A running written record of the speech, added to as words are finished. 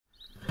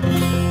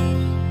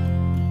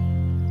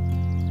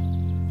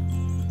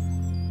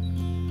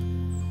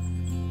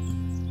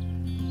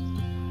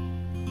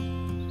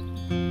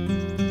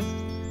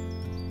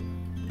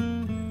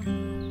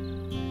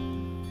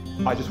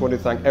I just want to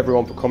thank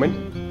everyone for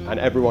coming and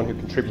everyone who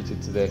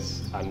contributed to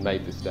this and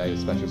made this day as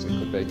special as it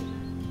could be.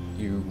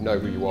 You know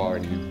who you are,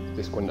 and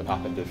this couldn't have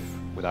happened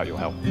without your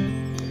help.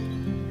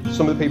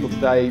 Some of the people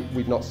today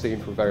we've not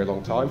seen for a very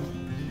long time,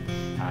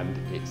 and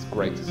it's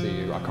great to see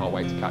you. I can't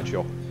wait to catch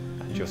up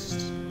and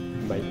just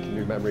make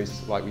new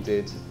memories like we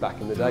did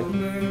back in the day.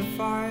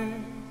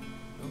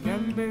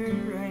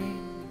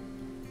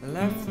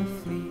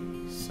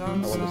 I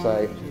want to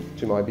say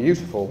to my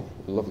beautiful,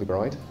 lovely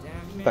bride,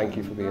 thank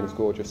you for being as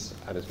gorgeous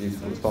and as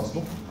beautiful as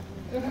possible.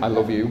 I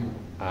love you,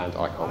 and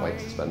I can't wait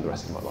to spend the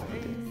rest of my life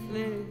with you.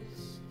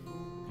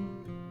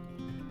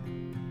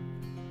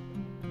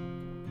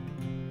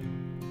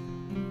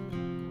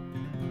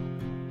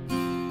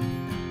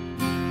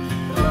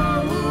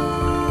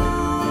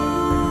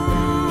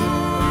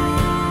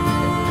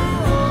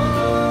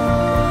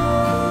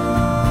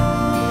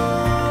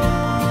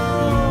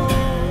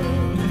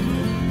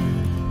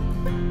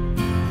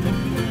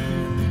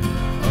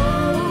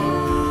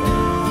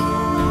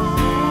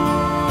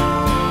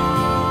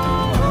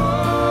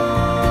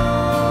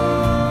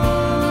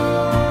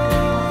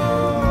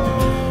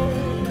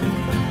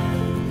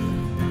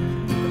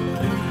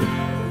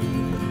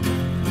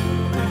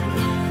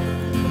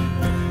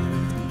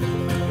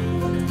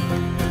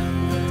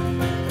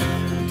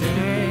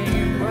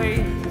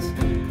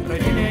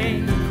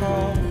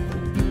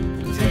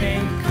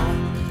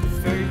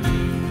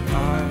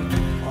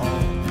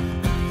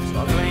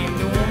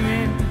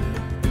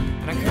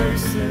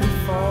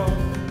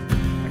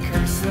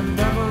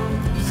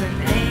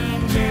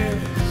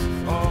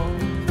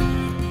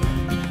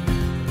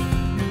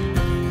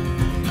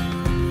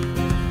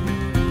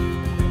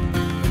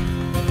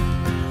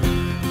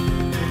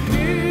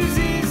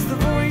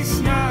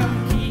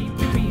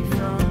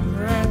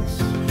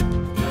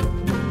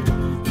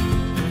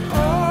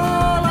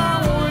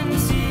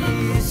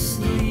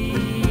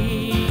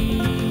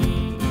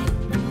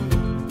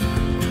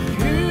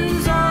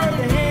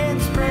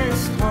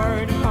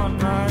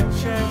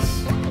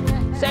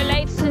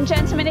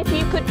 Gentlemen, if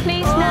you could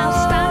please now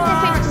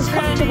stand if it is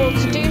comfortable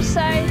to do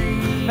so,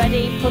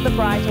 ready for the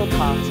bridal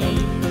party.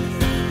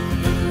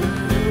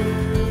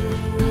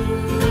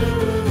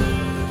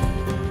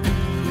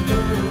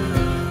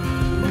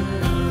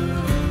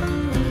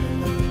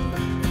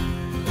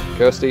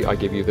 Kirsty, I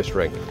give you this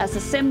ring. As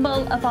a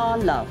symbol of our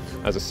love.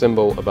 As a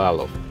symbol of our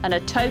love. And a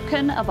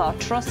token of our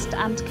trust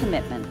and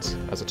commitment.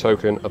 As a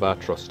token of our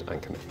trust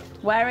and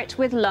commitment. Wear it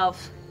with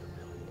love.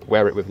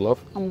 Wear it with love.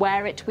 And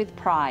wear it with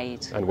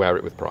pride. And wear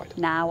it with pride.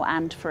 Now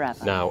and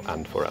forever. Now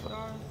and forever.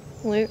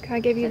 Luke, I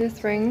give you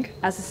this ring.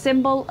 As a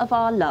symbol of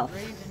our love.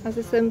 As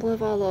a symbol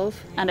of our love.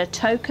 And a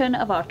token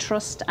of our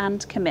trust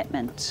and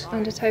commitment.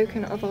 And a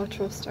token of our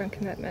trust and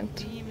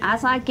commitment.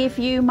 As I give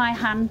you my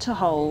hand to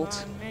hold.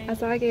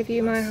 As I give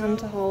you my hand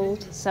to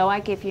hold. So I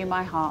give you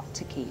my heart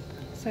to keep.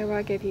 So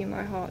I give you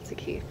my heart to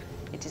keep.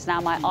 It is now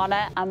my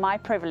honour and my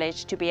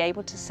privilege to be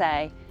able to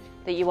say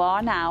that you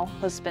are now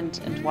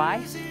husband and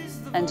wife.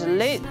 And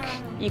Luke,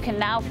 you can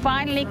now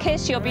finally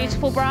kiss your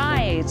beautiful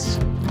bride.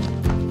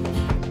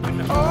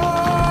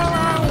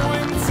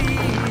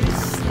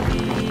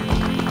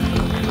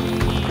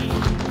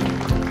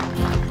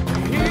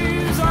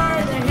 Here's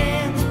are the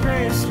hands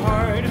pressed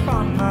hard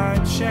upon my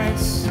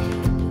chest.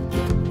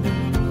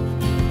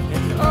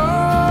 And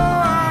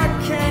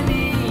I can't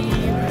even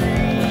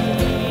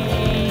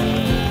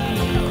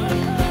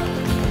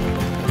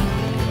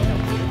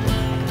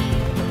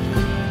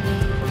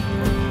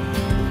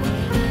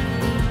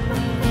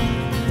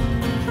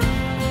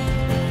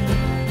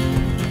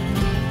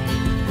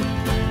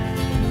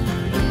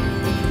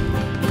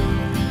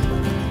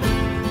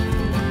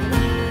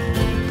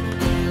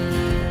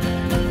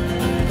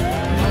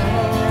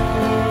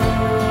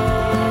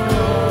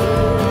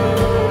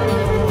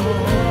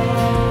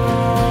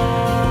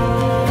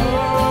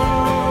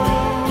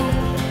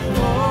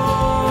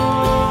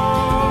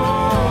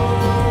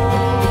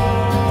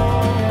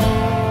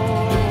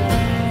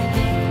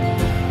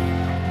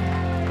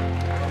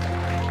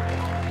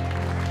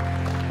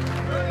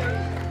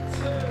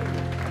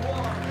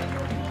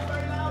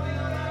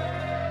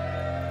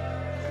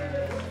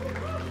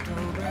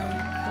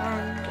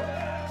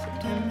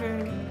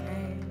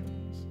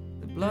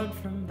blood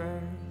from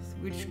birth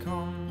which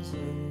comes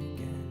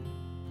again.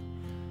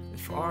 The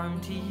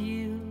farm to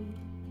yield,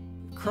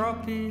 the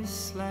crop is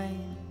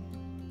slain,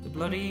 the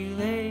bloody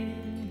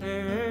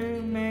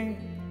labor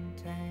made.